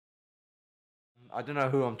I don't know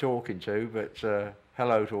who I'm talking to, but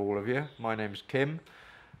hello to all of you. My name's Kim,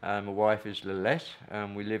 my wife is Lilette,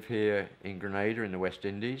 and we live here in Grenada in the West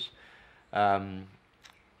Indies.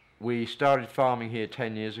 We started farming here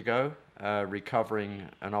 10 years ago, recovering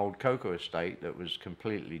an old cocoa estate that was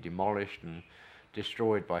completely demolished and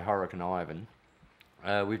destroyed by Hurricane Ivan.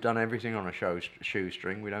 We've done everything on a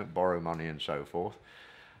shoestring. We don't borrow money and so forth,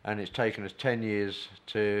 and it's taken us 10 years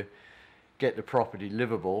to get the property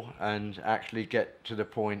livable and actually get to the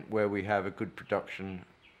point where we have a good production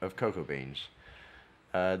of cocoa beans.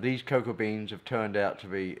 These cocoa beans have turned out to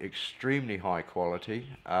be extremely high quality.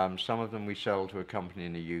 Some of them we sell to a company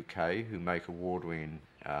in the UK who make award-winning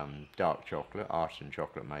dark chocolate, artisan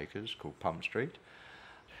chocolate makers called Pump Street.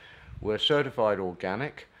 We're certified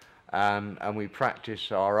organic, and we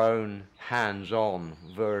practice our own hands-on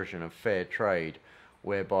version of fair trade,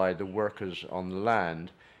 whereby the workers on the land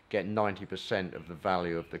get 90% of the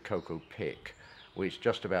value of the cocoa pick, which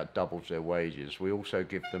just about doubles their wages. We also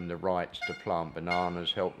give them the rights to plant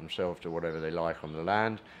bananas, help themselves to whatever they like on the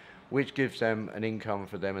land, which gives them an income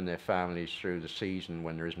for them and their families through the season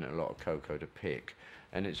when there isn't a lot of cocoa to pick.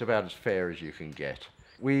 And it's about as fair as you can get.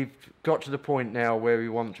 We've got to the point now where we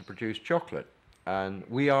want to produce chocolate, and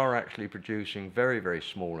we are actually producing very, very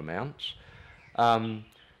small amounts.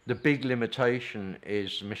 The big limitation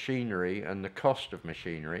is machinery and the cost of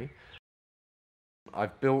machinery.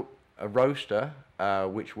 I've built a roaster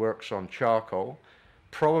which works on charcoal,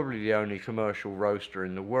 probably the only commercial roaster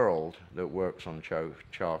in the world that works on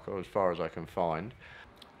charcoal as far as I can find.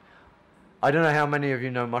 I don't know how many of you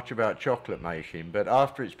know much about chocolate making, but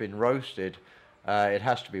after it's been roasted, it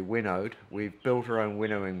has to be winnowed. We've built our own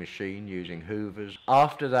winnowing machine using hoovers.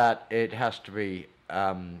 After that, it has to be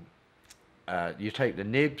you take the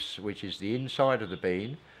nibs, which is the inside of the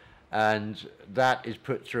bean, and that is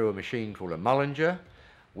put through a machine called a mullinger,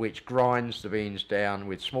 which grinds the beans down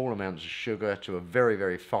with small amounts of sugar to a very,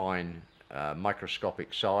 very fine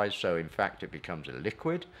microscopic size, so in fact it becomes a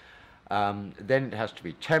liquid. Then it has to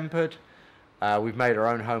be tempered. We've made our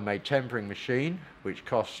own homemade tempering machine, which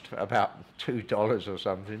cost about $2 or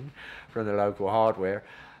something from the local hardware.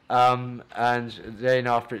 And then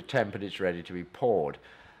after it's tempered, it's ready to be poured.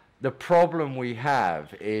 The problem we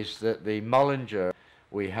have is that the mullinger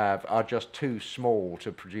we have are just too small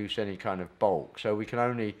to produce any kind of bulk, so we can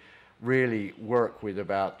only really work with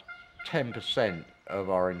about 10%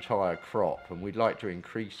 of our entire crop, and we'd like to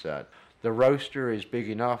increase that. The roaster is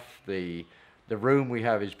big enough, the room we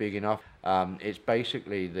have is big enough. It's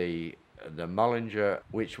basically the mullinger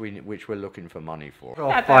which we're looking for money for.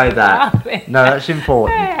 Off by that. No, that's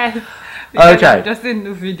important. Yes. Okay. I'm just in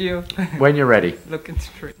the video. When you're ready. Looking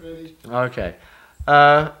straight. Ready. Okay.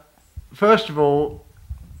 First of all,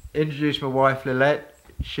 introduce my wife Lilette.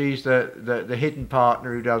 She's the hidden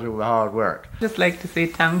partner who does all the hard work. Just like to say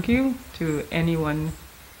thank you to anyone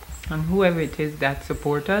and whoever it is that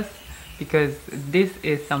support us, because this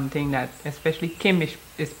is something that especially Kim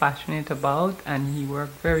is passionate about, and he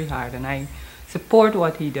worked very hard, and I support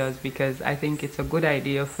what he does because I think it's a good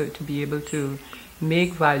idea to be able to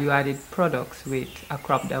make value-added products with a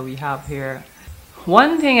crop that we have here.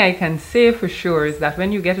 One thing I can say for sure is that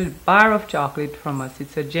when you get a bar of chocolate from us,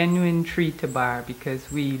 it's a genuine treat to bar,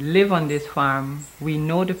 because we live on this farm, we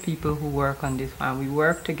know the people who work on this farm, we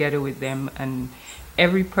work together with them, and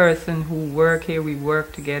every person who work here, we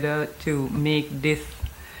work together to make this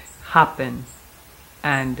happen.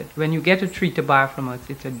 And when you get a treat to bar from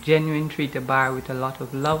us, it's a genuine treat to bar with a lot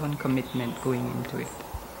of love and commitment going into it.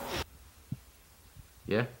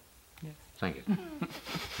 Yeah? Yes. Thank you.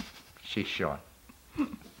 She's shy.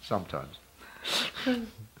 Sometimes.